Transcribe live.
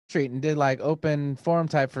Street and did like open forum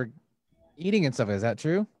type for eating and stuff. Is that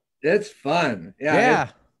true? It's fun. Yeah.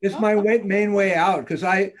 It's my main way out because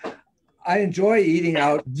I enjoy eating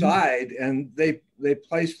outside, and they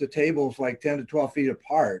place the tables like 10 to 12 feet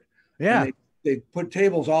apart. Yeah. And they put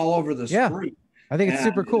tables all over the street. I think it's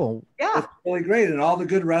super cool. It's really great. And all the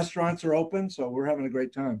good restaurants are open. So we're having a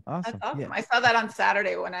great time. Awesome. That's awesome. Yeah. I saw that on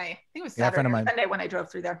Saturday when I think it was Saturday or Sunday when I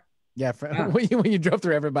drove through there. Yeah, when you drove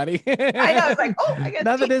through everybody. I know. I was like, oh, I guess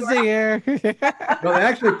nothing to see here. Well, they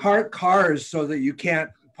actually park cars so that you can't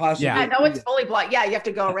possibly. Yeah, I know it's fully blocked. Yeah, you have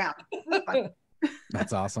to go around.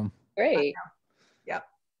 That's awesome. Great. Yeah.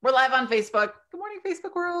 We're live on Facebook. Good morning,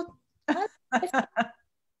 Facebook world.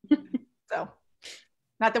 So,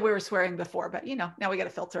 not that we were swearing before, but now we got a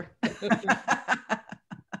filter.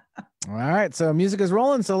 All right. So music is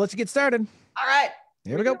rolling. So let's get started. All right.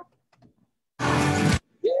 Here we go.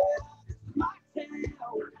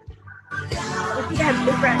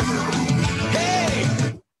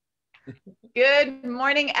 Good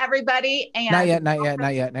morning, everybody. And not yet.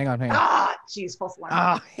 Hang on. Ah, geez, false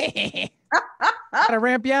alarm. Gotta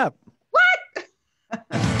ramp you up. What?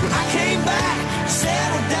 I came back,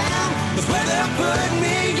 settled down, was where they put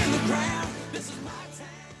me in the ground. This is my town.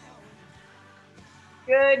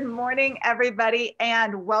 Good morning, everybody,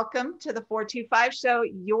 and welcome to the 425 Show,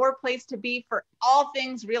 your place to be for all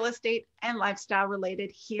things real estate and lifestyle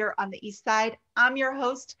related here on the East Side. I'm your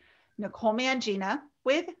host, Nicole Mangina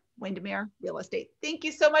with Windermere Real Estate. Thank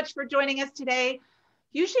you so much for joining us today.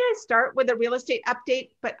 Usually I start with a real estate update,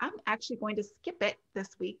 but I'm actually going to skip it this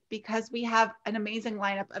week because we have an amazing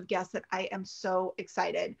lineup of guests that I am so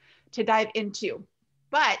excited to dive into.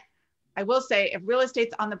 But I will say, if real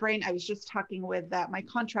estate's on the brain, I was just talking with my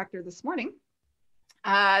contractor this morning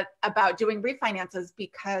about doing refinances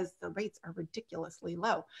because the rates are ridiculously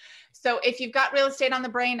low. So if you've got real estate on the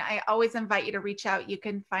brain, I always invite you to reach out. You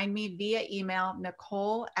can find me via email,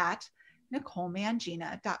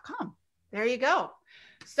 nicole@nicolemangina.com. There you go.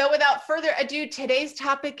 So without further ado, today's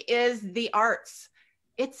topic is the arts.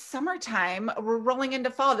 It's summertime. We're rolling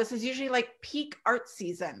into fall. This is usually like peak art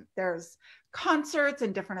season. There's concerts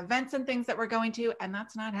and different events and things that we're going to, and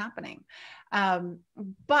that's not happening.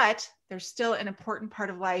 But there's still an important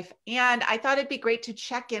part of life. And I thought it'd be great to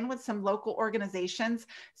check in with some local organizations,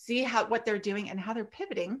 see what they're doing and how they're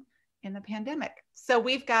pivoting in the pandemic. So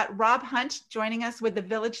we've got Robb Hunt joining us with the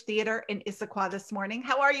Village Theatre in Issaqauh this morning.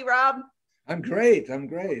 How are you, Robb? I'm great.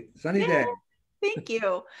 Sunny day. Thank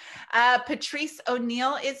you. Patrice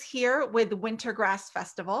O'Neill is here with Wintergrass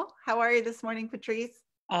Festival. How are you this morning, Patrice?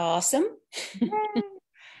 Awesome.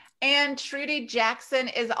 And Trudi Jackson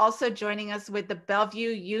is also joining us with the Bellevue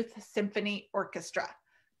Youth Symphony Orchestra.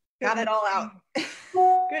 Got it all out.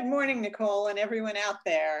 Good morning, Nicole, and everyone out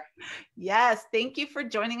there. Yes, thank you for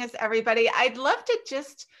joining us, everybody. I'd love to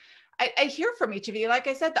I hear from each of you. Like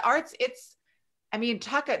I said, the arts,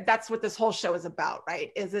 that's what this whole show is about,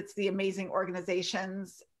 right? It's the amazing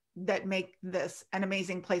organizations that make this an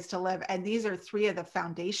amazing place to live. And these are three of the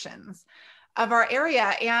foundations of our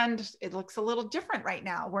area. And it looks a little different right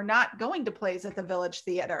now. We're not going to plays at the Village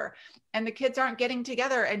Theatre, and the kids aren't getting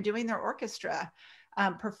together and doing their orchestra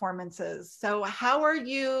performances. So how are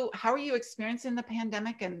you experiencing the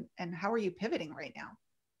pandemic, and how are you pivoting right now?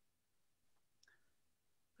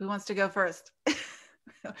 Who wants to go first?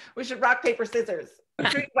 We should rock, paper, scissors.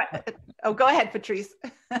 Oh, go ahead, Patrice.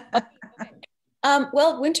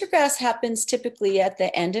 Well, Wintergrass happens typically at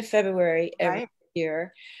the end of February every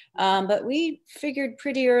year. But we figured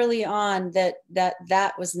pretty early on that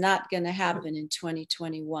was not going to happen in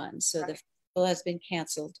 2021. So the festival has been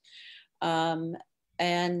canceled. And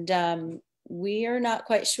we are not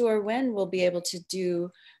quite sure when we'll be able to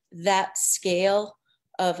do that scale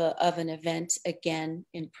of an event again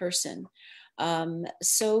in person.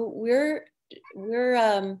 So we've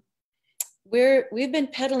been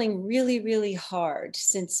pedaling really, really hard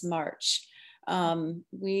since March.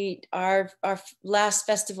 Our last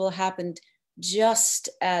festival happened just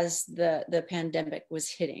as the pandemic was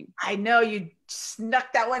hitting. I know you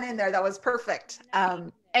snuck that one in there. That was perfect.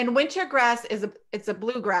 And Wintergrass it's a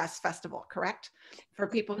bluegrass festival, correct? For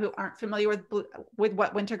people who aren't familiar with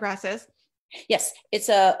what Wintergrass is. Yes, it's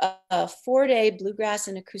a 4-day bluegrass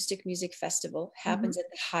and acoustic music festival. Happens at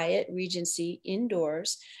the Hyatt Regency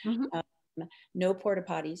indoors. No porta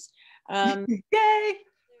potties. Yay!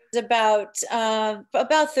 There's about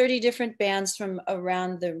 30 different bands from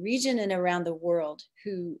around the region and around the world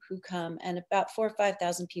who come, and about 4,000 or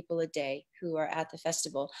 5,000 people a day who are at the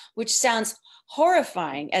festival, which sounds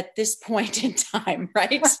horrifying at this point in time,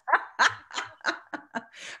 right?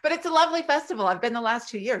 But it's a lovely festival. I've been the last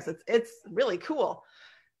 2 years. It's really cool.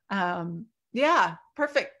 Yeah,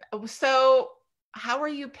 perfect. So how are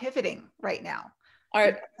you pivoting right now?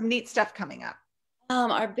 Some neat stuff coming up.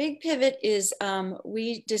 Our big pivot is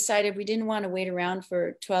we decided we didn't want to wait around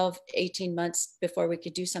for 12, 18 months before we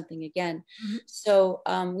could do something again. Mm-hmm. So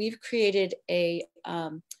we've created a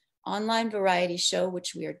online variety show,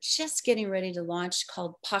 which we are just getting ready to launch,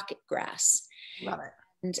 called Pocket Grass. Love it.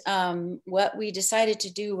 And what we decided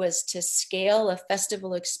to do was to scale a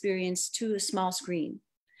festival experience to a small screen.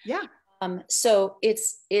 Yeah. So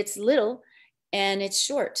it's little and it's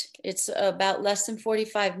short. It's about less than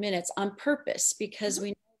 45 minutes on purpose, because we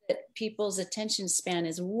know that people's attention span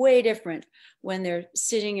is way different when they're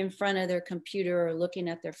sitting in front of their computer or looking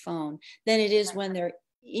at their phone than it is when they're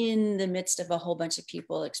in the midst of a whole bunch of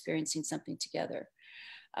people experiencing something together.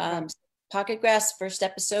 Pocket Grass first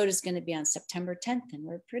episode is going to be on September 10th, and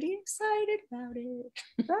we're pretty excited about it.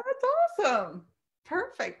 That's awesome.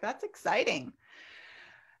 Perfect. That's exciting.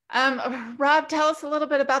 Rob, tell us a little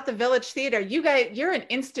bit about the Village Theater. You're an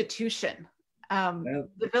institution.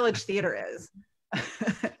 The Village Theater is.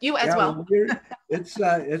 You as well.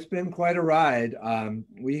 It's been quite a ride.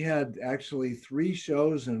 We had actually 3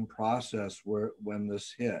 shows in process when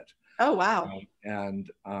this hit. Oh, wow.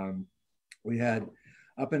 We had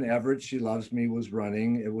up in Everett, She Loves Me was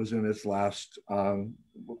running. It was in its last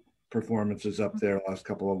performances up there last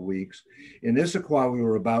couple of weeks. In Issaqauh, we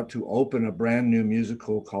were about to open a brand new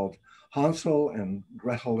musical called Hansel and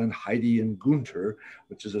Gretel and Heidi and Gunther,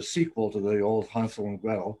 which is a sequel to the old Hansel and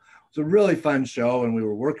Gretel. It was a really fun show, and we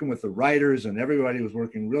were working with the writers, and everybody was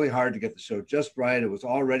working really hard to get the show just right. It was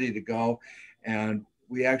all ready to go, and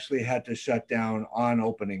we actually had to shut down on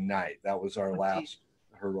opening night. That was our last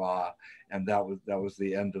hurrah, and that was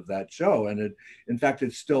the end of that show. And in fact,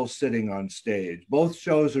 it's still sitting on stage. Both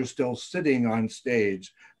shows are still sitting on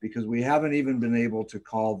stage because we haven't even been able to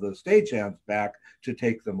call the stagehands back to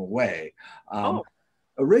take them away.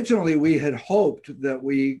 Originally, we had hoped that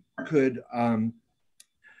we could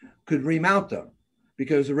remount them,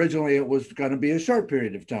 because originally it was going to be a short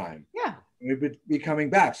period of time. Yeah. We'd be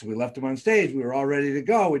coming back. So we left them on stage. We were all ready to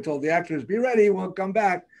go. We told the actors, be ready, we'll come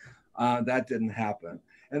back. That didn't happen.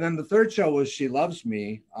 And then the third show was She Loves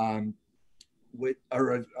Me, The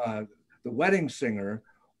Wedding Singer,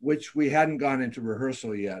 which we hadn't gone into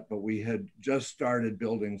rehearsal yet, but we had just started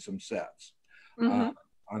building some sets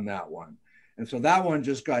on that one. And so that one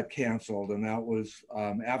just got canceled. And that was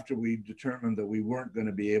after we determined that we weren't going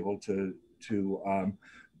to be able to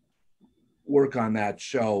work on that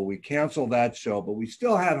show. We canceled that show, but we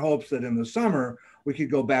still had hopes that in the summer we could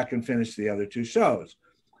go back and finish the other 2 shows.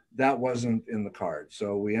 That wasn't in the cards.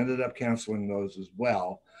 So we ended up canceling those as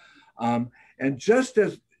well. And just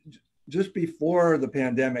before the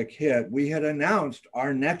pandemic hit, we had announced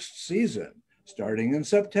our next season starting in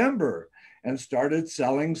September and started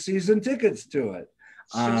selling season tickets to it.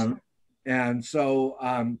 And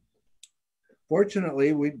so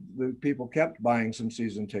fortunately, the people kept buying some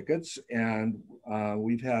season tickets, and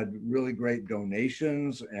we've had really great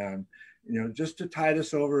donations, and just to tide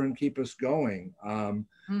us over and keep us going.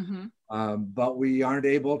 But we aren't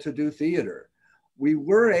able to do theater. We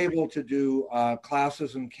were able to do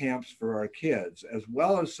classes and camps for our kids, as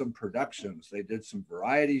well as some productions. They did some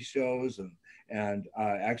variety shows and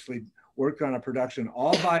actually worked on a production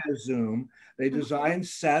all via Zoom. They designed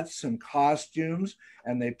sets and costumes,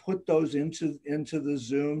 and they put those into the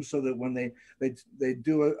Zoom so that when they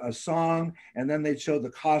do a song, and then they'd show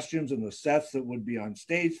the costumes and the sets that would be on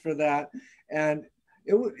stage for that. And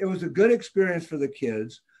it was a good experience for the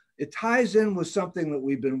kids. It ties in with something that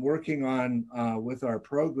we've been working on with our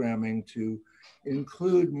programming to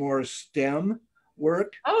include more STEM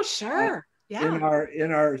work. Oh, sure. Yeah.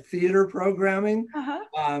 In our theater programming.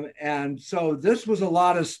 And so this was a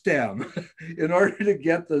lot of STEM in order to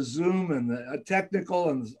get the Zoom and the technical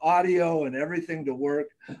and the audio and everything to work.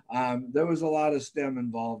 There was a lot of STEM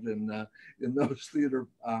involved in those theater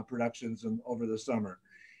productions over the summer.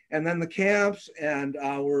 And then the camps, and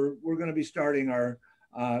we're going to be starting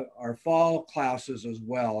our fall classes as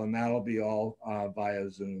well, and that'll be all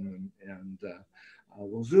via Zoom, and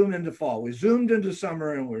we'll zoom into fall. We zoomed into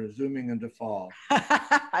summer, and we're zooming into fall.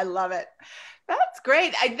 I love it. That's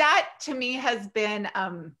great. That to me has been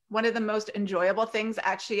one of the most enjoyable things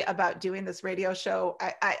actually about doing this radio show.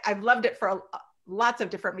 I've loved it for lots of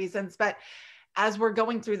different reasons, but as we're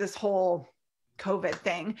going through this whole COVID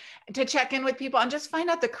thing, to check in with people and just find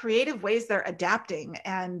out the creative ways they're adapting.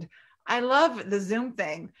 And I love the Zoom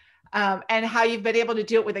thing. And how you've been able to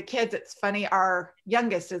do it with the kids. It's funny, our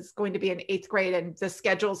youngest is going to be in 8th grade, and the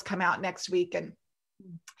schedules come out next week. And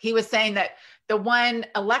he was saying that the one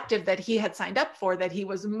elective that he had signed up for that he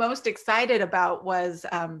was most excited about was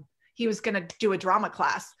he was going to do a drama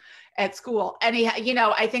class at school. And he, you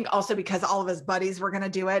know, I think also because all of his buddies were going to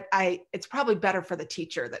do it, it's probably better for the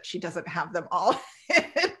teacher that she doesn't have them all in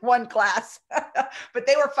one class, but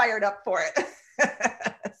they were fired up for it.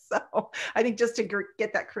 So I think just to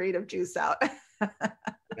get that creative juice out.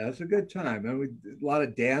 Yeah, it's a good time. And we did a lot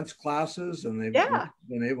of dance classes, and they've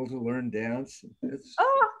been able to learn dance. It's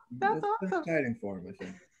awesome. Exciting for them, I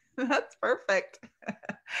think. That's perfect.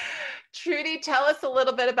 Trudi, tell us a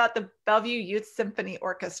little bit about the Bellevue Youth Symphony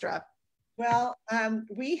Orchestra. Well,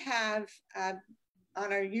 we have on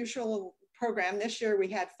our usual program this year, we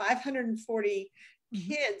had 540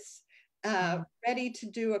 kids ready to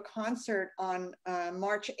do a concert on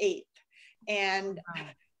March 8th. And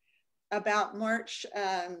about March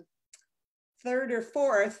 3rd or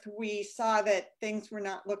 4th, we saw that things were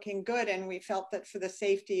not looking good, and we felt that for the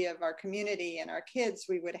safety of our community and our kids,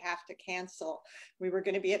 we would have to cancel. We were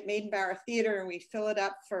going to be at Maidenbower Theater, and we fill it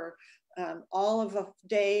up for all of a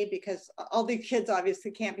day because all the kids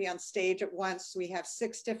obviously can't be on stage at once. We have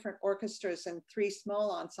 6 different orchestras and 3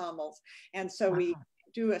 small ensembles. And so we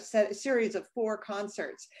do a series of 4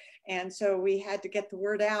 concerts. And so we had to get the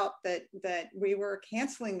word out that we were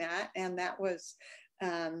canceling that, and that was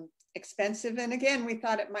expensive. And again, we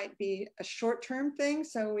thought it might be a short-term thing.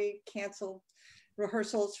 So we canceled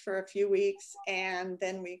rehearsals for a few weeks, and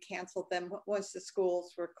then we canceled them once the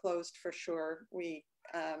schools were closed for sure.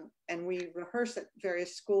 And we rehearse at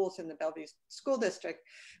various schools in the Bellevue School District.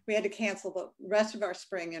 We had to cancel the rest of our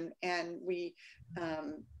spring, and we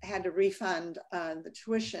had to refund the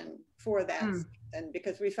tuition for that. And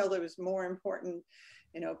because we felt it was more important,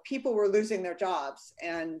 you know, people were losing their jobs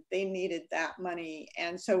and they needed that money.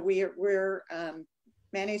 And so we're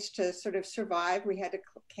managed to sort of survive. We had to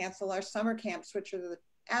cancel our summer camps, which are the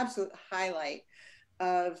absolute highlight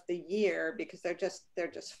of the year because they're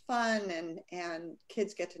just fun, and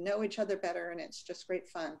kids get to know each other better, and it's just great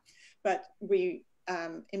fun. But we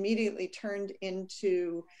immediately turned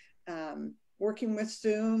into working with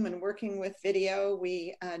Zoom and working with video.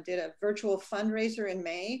 We did a virtual fundraiser in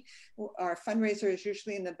May. Our fundraiser is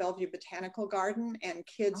usually in the Bellevue Botanical Garden, and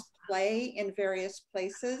kids play in various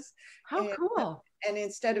places. How cool. And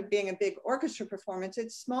instead of being a big orchestra performance,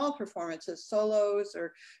 it's small performances, solos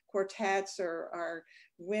or quartets or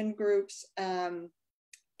wind groups.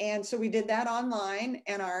 And so we did that online,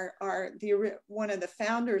 and one of the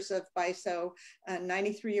founders of BISO,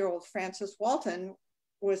 93-year-old Frances Walton,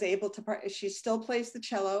 was able to, she still plays the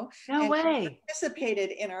cello. No way. She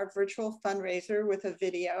participated in our virtual fundraiser with a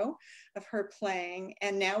video of her playing.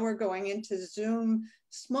 And now we're going into Zoom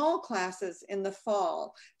small classes in the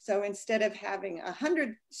fall. So instead of having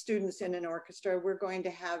 100 students in an orchestra, we're going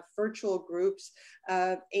to have virtual groups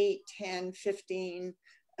of 8, 10, 15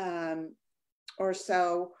 or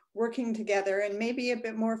so working together, and maybe a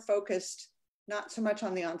bit more focused, not so much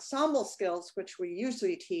on the ensemble skills, which we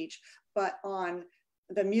usually teach, but on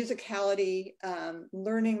the musicality,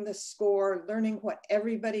 learning the score, learning what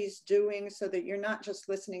everybody's doing so that you're not just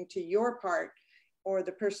listening to your part or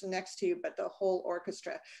the person next to you, but the whole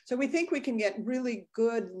orchestra. So we think we can get really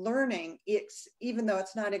good learning, even though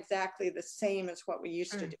it's not exactly the same as what we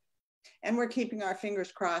used to do. And we're keeping our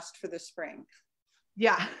fingers crossed for the spring.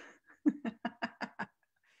 Yeah.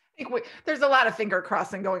 I think there's a lot of finger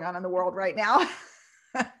crossing going on in the world right now.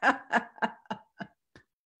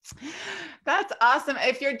 That's awesome.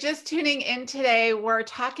 If you're just tuning in today, we're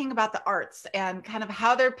talking about the arts and kind of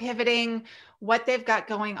how they're pivoting, what they've got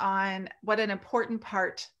going on, what an important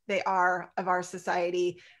part they are of our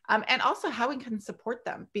society, and also how we can support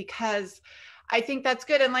them, because I think that's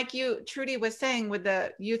good. And like you, Trudi, was saying with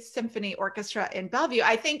the Youth Symphony Orchestra in Bellevue,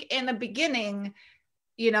 I think in the beginning,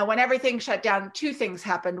 you know, when everything shut down, 2 things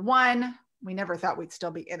happened. One, we never thought we'd still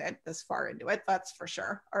be in it this far into it, that's for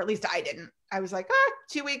sure. Or at least I didn't. I was like,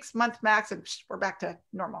 2 weeks, month max, and we're back to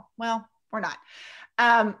normal. Well, we're not.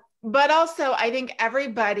 But also, I think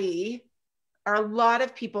everybody, or a lot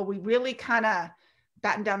of people, we really kind of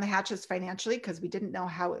battened down the hatches financially because we didn't know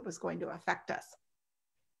how it was going to affect us.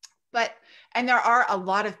 And there are a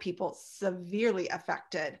lot of people severely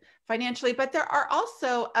affected financially, but there are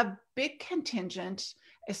also a big contingent,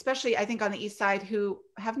 especially I think on the East Side, who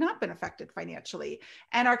have not been affected financially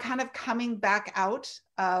and are kind of coming back out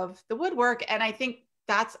of the woodwork. And I think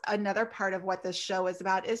that's another part of what this show is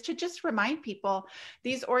about, is to just remind people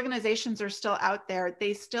these organizations are still out there.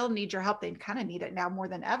 They still need your help. They kind of need it now more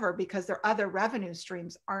than ever because their other revenue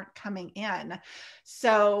streams aren't coming in.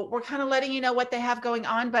 So we're kind of letting you know what they have going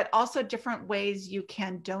on, but also different ways you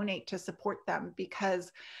can donate to support them,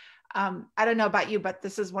 because I don't know about you, but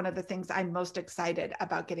this is one of the things I'm most excited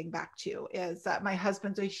about getting back to is my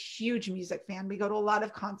husband's a huge music fan. We go to a lot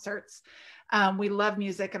of concerts. We love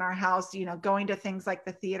music in our house, you know, going to things like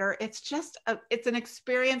the theater. It's just, it's an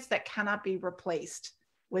experience that cannot be replaced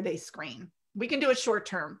with a screen. We can do it short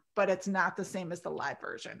term, but it's not the same as the live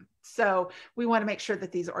version. So we want to make sure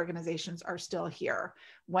that these organizations are still here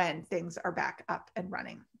when things are back up and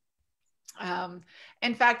running.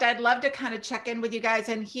 In fact, I'd love to kind of check in with you guys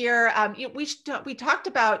and hear, we talked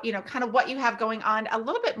about, you know, kind of what you have going on, a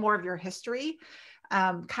little bit more of your history,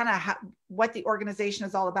 kind of what the organization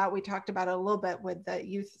is all about. We talked about it a little bit with the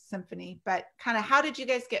Youth Symphony, but kind of how did you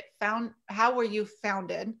guys get found? How were you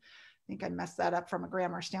founded? I think I messed that up from a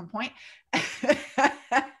grammar standpoint.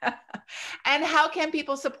 And how can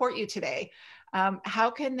people support you today? How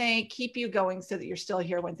can they keep you going so that you're still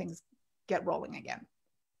here when things get rolling again?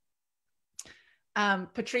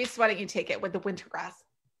 Patrice, why don't you take it with the Wintergrass?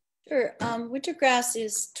 Sure. Wintergrass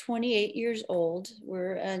is 28 years old.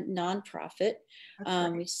 We're a nonprofit.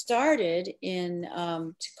 We started in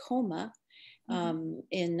Tacoma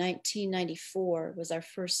in 1994 was our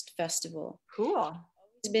first festival. Cool.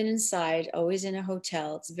 Always been inside, always in a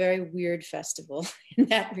hotel. It's a very weird festival in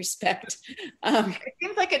that respect. It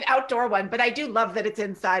seems like an outdoor one, but I do love that it's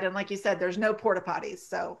inside. And like you said, there's no porta potties.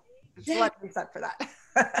 So there's a lot to be said for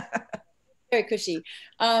that. Very cushy.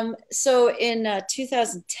 So in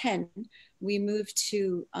 2010, we moved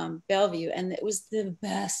to Bellevue, and it was the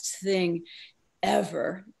best thing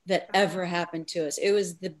ever that ever happened to us. It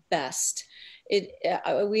was the best.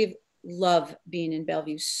 We love being in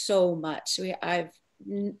Bellevue so much.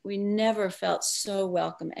 We never felt so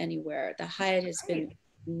welcome anywhere. The Hyatt has been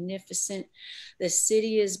magnificent. The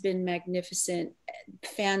city has been magnificent.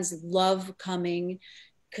 Fans love coming,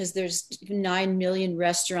 because there's 9 million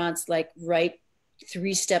restaurants like right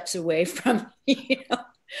 3 steps away from you.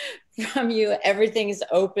 Everything is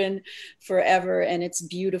open forever, and it's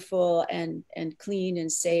beautiful and clean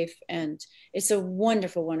and safe, and it's a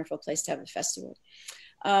wonderful, wonderful place to have a festival.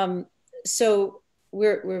 So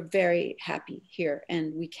we're very happy here,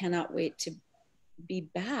 and we cannot wait to be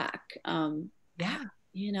back. Yeah.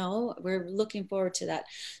 You know, we're looking forward to that.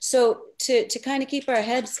 So to kind of keep our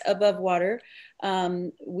heads above water,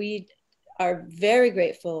 we are very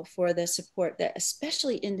grateful for the support that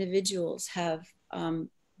especially individuals have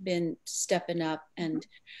been stepping up and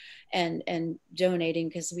donating,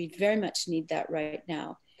 because we very much need that right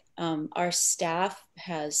now. Our staff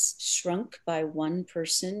has shrunk by 1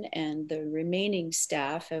 person, and the remaining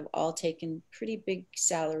staff have all taken pretty big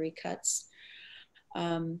salary cuts.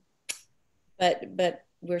 But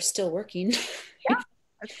we're still working. Yeah,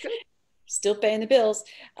 that's good. Still paying the bills.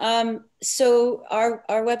 So our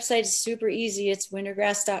website is super easy. It's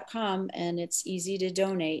wintergrass.com, and it's easy to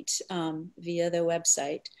donate via the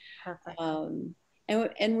website. Perfect.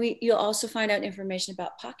 And you'll also find out information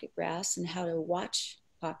about Pocket Grass and how to watch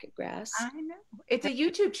Pocket Grass. I know. It's a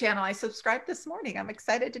YouTube channel. I subscribed this morning. I'm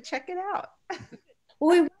excited to check it out.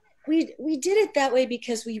 Well, we did it that way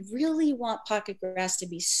because we really want Pocket Grass to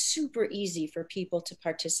be super easy for people to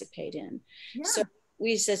participate in. Yeah. So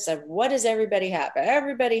we said, what does everybody have?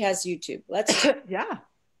 Everybody has YouTube. Let's yeah.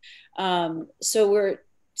 So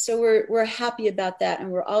we're happy about that,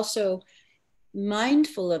 and we're also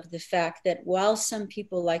mindful of the fact that while some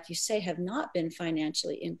people, like you say, have not been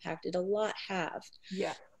financially impacted, a lot have.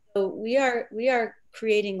 Yeah. So we are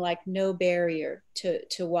creating like no barrier to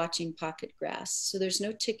watching Pocket Grass. So there's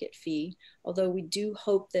no ticket fee, although we do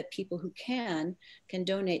hope that people who can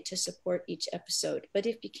donate to support each episode. But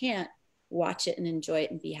if you can't, watch it and enjoy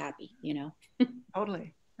it and be happy, you know.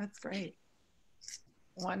 Totally. That's great.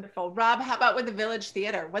 Wonderful. Rob, how about with the Village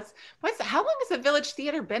Theatre? How long has the Village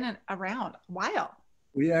Theatre been around? A while.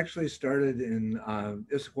 We actually started in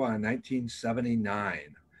Issaqauh in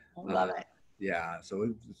 1979. Love it. Yeah, so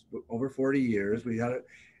it's over 40 years. We had it.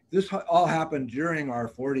 This all happened during our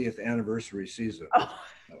 40th anniversary season. Oh,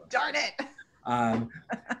 darn it.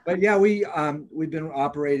 But yeah, we've been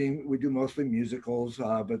operating. We do mostly musicals,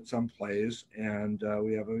 but some plays, and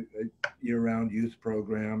we have a year-round youth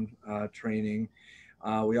program training.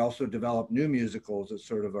 We also develop new musicals as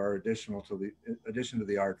sort of our addition to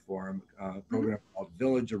the art form program called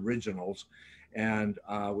Village Originals. And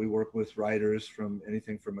we work with writers from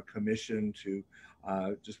anything from a commission to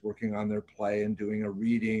just working on their play and doing a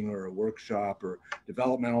reading or a workshop or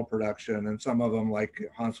developmental production. And some of them, like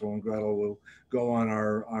Hansel and Gretel, will go on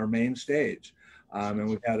our main stage. And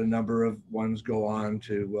we've had a number of ones go on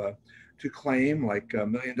to claim, like $1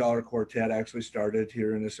 Million Quartet actually started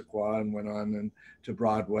here in Issaqauh and went on to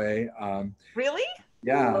Broadway. Really?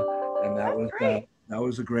 Yeah, and that that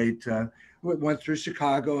was a great, went through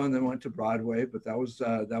Chicago and then went to Broadway, but that was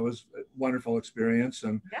a wonderful experience.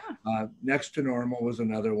 And Next to Normal was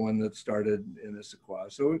another one that started in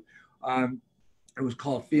Issaqauh. So it was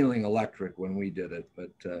called Feeling Electric when we did it,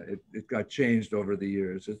 but it got changed over the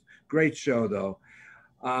years. It's a great show though.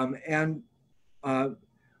 About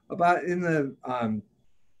in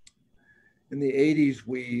the 80s,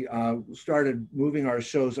 we started moving our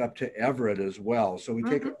shows up to Everett as well. So we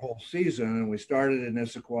take a whole season, and we started in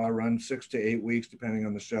Issaqauh, run 6 to 8 weeks, depending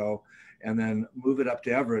on the show, and then move it up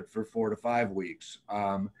to Everett for 4 to 5 weeks.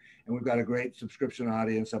 And we've got a great subscription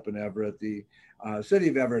audience up in Everett. The city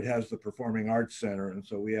of Everett has the Performing Arts Center, and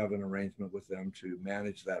so we have an arrangement with them to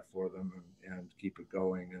manage that for them and keep it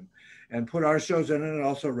going and put our shows in it and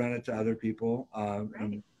also rent it to other people,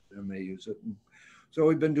 and they use it. So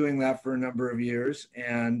we've been doing that for a number of years,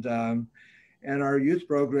 and our youth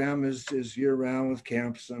program is year round with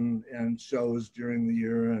camps and shows during the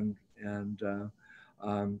year, and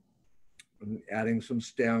adding some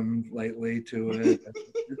STEM lately to it.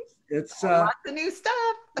 It's lots of new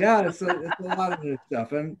stuff. Yeah, it's a lot of new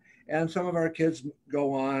stuff, and some of our kids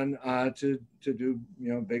go on to do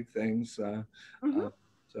big things. So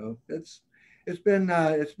it's been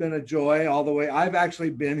a joy all the way. I've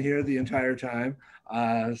actually been here the entire time.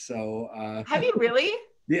 Have you really?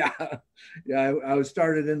 Yeah. I was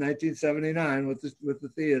started in 1979 with the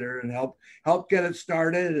theater and helped get it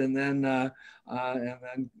started, and then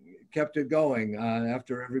kept it going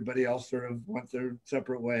after everybody else sort of went their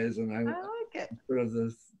separate ways. And I like it. Sort of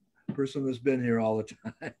the person that's been here all the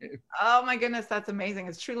time. Oh my goodness, that's amazing.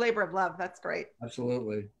 It's true labor of love. That's great.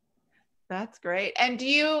 Absolutely. That's great. And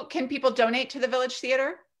can people donate to the Village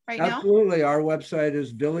Theater right now? Absolutely. Our website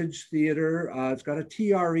is Village Theater. It's got a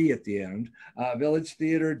TRE at the end,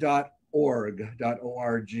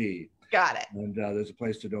 villagetheater.org. Got it. And there's a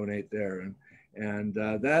place to donate there. And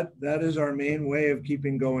that is our main way of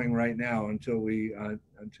keeping going right now until we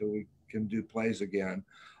can do plays again.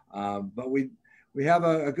 But we have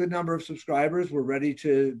a good number of subscribers. We're ready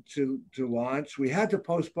to launch. We had to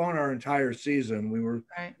postpone our entire season. We were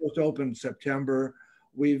supposed to open in September.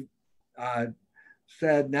 We've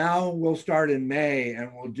said now we'll start in May,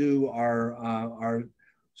 and we'll do our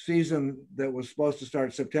season that was supposed to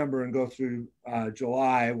start September and go through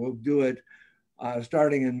July. We'll do it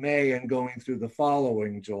starting in May and going through the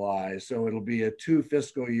following July. So it'll be a 2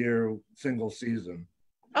 fiscal year single season.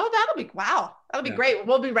 Oh, that'll be great.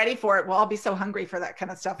 We'll be ready for it. We'll all be so hungry for that kind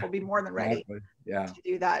of stuff. We'll be more than ready to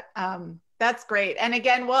do that. That's great. And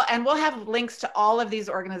again, we'll have links to all of these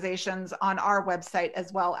organizations on our website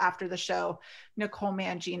as well after the show,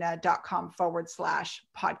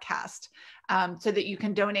 NicoleMangina.com/podcast, so that you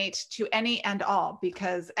can donate to any and all,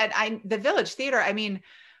 because the Village Theater, I mean,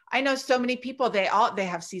 I know so many people, they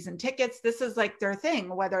have season tickets. This is like their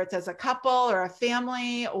thing, whether it's as a couple or a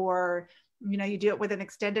family, or you do it with an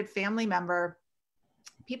extended family member.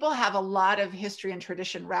 People have a lot of history and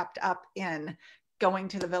tradition wrapped up in going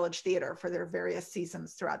to the Village Theater for their various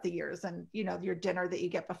seasons throughout the years, and your dinner that you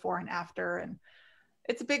get before and after, and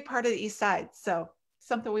it's a big part of the East Side. So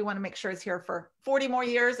something we want to make sure is here for 40 more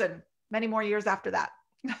years and many more years after that.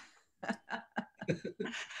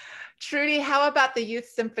 Trudy, how about the Youth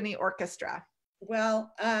Symphony Orchestra?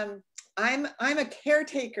 Well, I'm a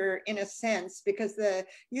caretaker in a sense, because the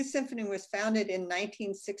Youth Symphony was founded in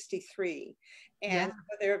 1963. And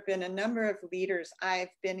there have been a number of leaders. I've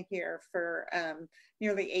been here for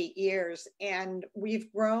nearly 8 years, and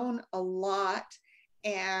we've grown a lot.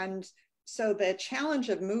 And so the challenge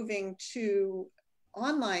of moving to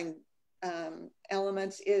online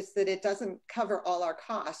elements is that it doesn't cover all our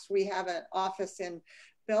costs. We have an office in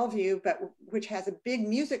Bellevue, which has a big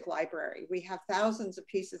music library. We have thousands of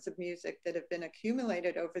pieces of music that have been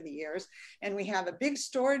accumulated over the years. And we have a big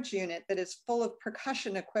storage unit that is full of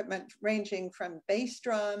percussion equipment, ranging from bass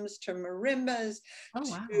drums to marimbas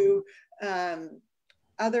to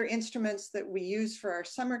other instruments that we use for our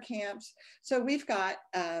summer camps. So we've got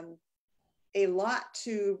a lot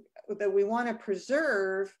that we want to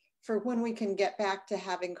preserve for when we can get back to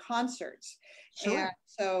having concerts. Sure. And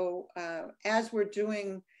so as we're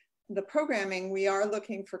doing the programming, we are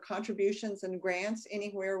looking for contributions and grants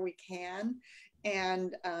anywhere we can.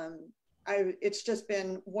 And it's just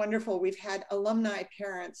been wonderful. We've had alumni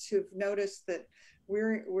parents who've noticed that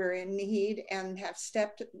we're in need and have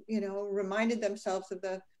stepped, reminded themselves of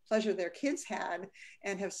the pleasure their kids had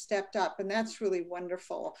and have stepped up. And that's really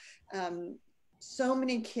wonderful. So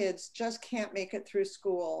many kids just can't make it through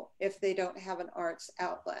school if they don't have an arts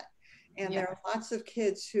outlet. And there are lots of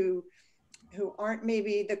kids who aren't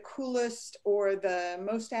maybe the coolest or the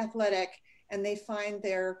most athletic, and they find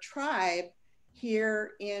their tribe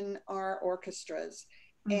here in our orchestras.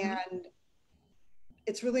 And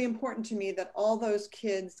it's really important to me that all those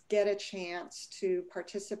kids get a chance to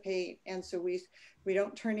participate. And so we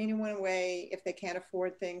don't turn anyone away if they can't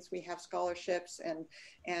afford things. We have scholarships,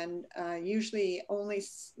 and usually only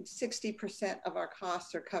 60% of our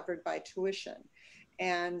costs are covered by tuition.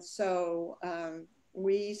 And so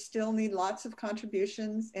we still need lots of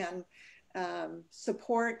contributions and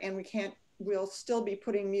support, and we'll still be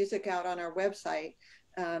putting music out on our website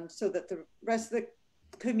so that the rest of the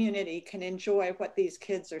community can enjoy what these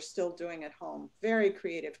kids are still doing at home. Very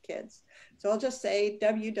creative kids. So I'll just say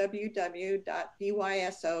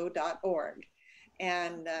www.byso.org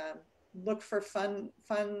and look for fun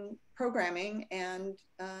programming and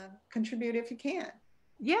contribute if you can.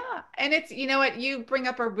 Yeah. And it's, you know what, you bring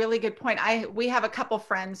up a really good point. We have a couple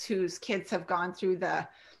friends whose kids have gone through the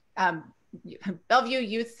Bellevue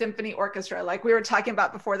Youth Symphony Orchestra, like we were talking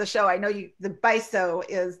about before the show. I know the BISO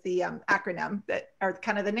is the acronym that, or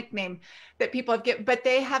kind of the nickname that people have given, but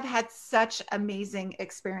they have had such amazing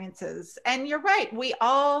experiences. And you're right, we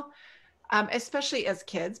all, especially as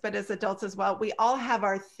kids, but as adults as well, we all have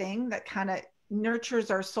our thing that kind of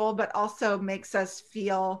nurtures our soul, but also makes us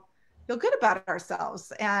feel good about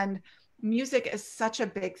ourselves. And music is such a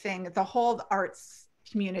big thing. The whole arts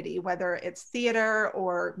community, whether it's theater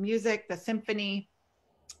or music, the symphony,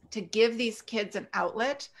 to give these kids an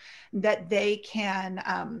outlet that they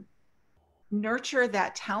can nurture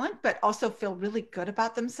that talent, but also feel really good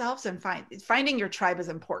about themselves. And finding your tribe is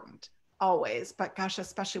important always, but gosh,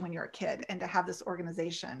 especially when you're a kid, and to have this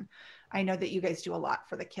organization. I know that you guys do a lot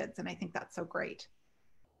for the kids, and I think that's so great.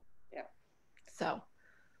 Yeah. So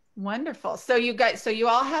wonderful. So you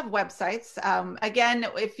all have websites. Again,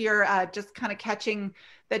 if you're just kind of catching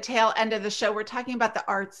the tail end of the show, we're talking about the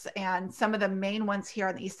arts and some of the main ones here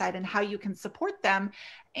on the East Side and how you can support them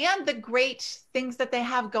and the great things that they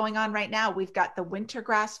have going on right now. We've got the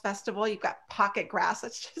Wintergrass Festival. You've got Pocket Grass.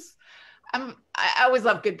 It's just, I always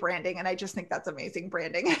love good branding, and I just think that's amazing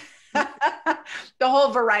branding. The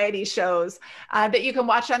whole variety shows that you can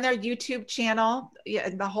watch on their YouTube channel. Yeah,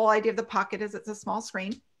 the whole idea of the Pocket is it's a small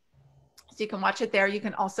screen. So you can watch it there. You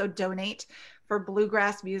can also donate for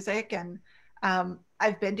bluegrass music. And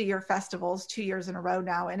I've been to your festivals 2 years in a row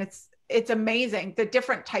now, and it's amazing, the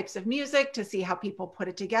different types of music, to see how people put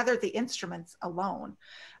it together, the instruments alone.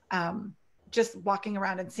 Just walking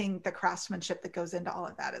around and seeing the craftsmanship that goes into all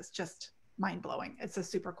of that is just mind-blowing. It's a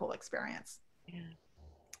super cool experience. Yeah.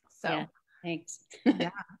 So yeah, thanks.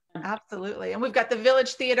 Yeah, absolutely. And we've got the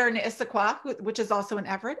Village Theatre in Issaqauh, which is also in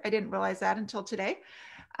Everett. I didn't realize that until today.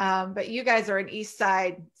 But you guys are an East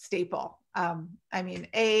Side staple. I mean,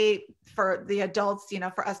 for the adults,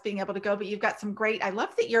 for us being able to go, but you've got some great, I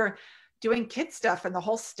love that you're doing kid stuff and the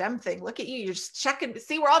whole STEM thing. Look at you, you're just checking,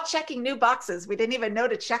 see, we're all checking new boxes we didn't even know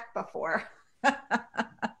to check before.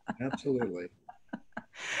 Absolutely.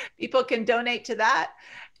 People can donate to that.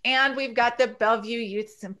 And we've got the Bellevue Youth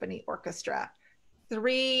Symphony Orchestra.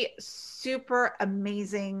 3 super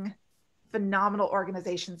amazing, phenomenal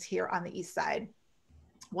organizations here on the East Side.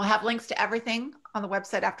 We'll have links to everything on the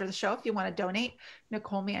website after the show if you want to donate.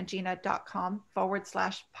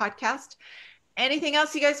 NicoleMangina.com/podcast. Anything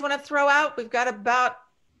else you guys want to throw out? We've got about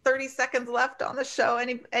 30 seconds left on the show.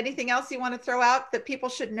 Anything else you want to throw out that people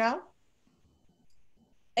should know?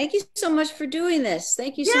 Thank you so much for doing this.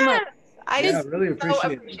 Thank you so much. I really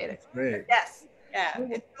appreciate it. It's great. Yes. Yeah,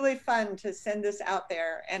 it's really fun to send this out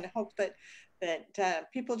there and hope that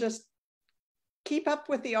people just keep up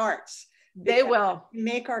with the arts. They will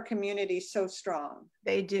make our community so strong.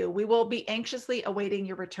 They do. We will be anxiously awaiting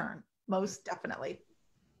your return. Most definitely.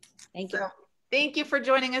 Thank you. So, thank you for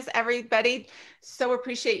joining us, everybody. So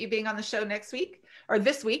appreciate you being on the show next week, or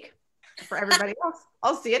this week. For everybody else,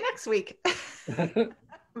 I'll see you next week. Bye.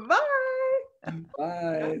 Bye.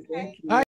 Okay. Thank you.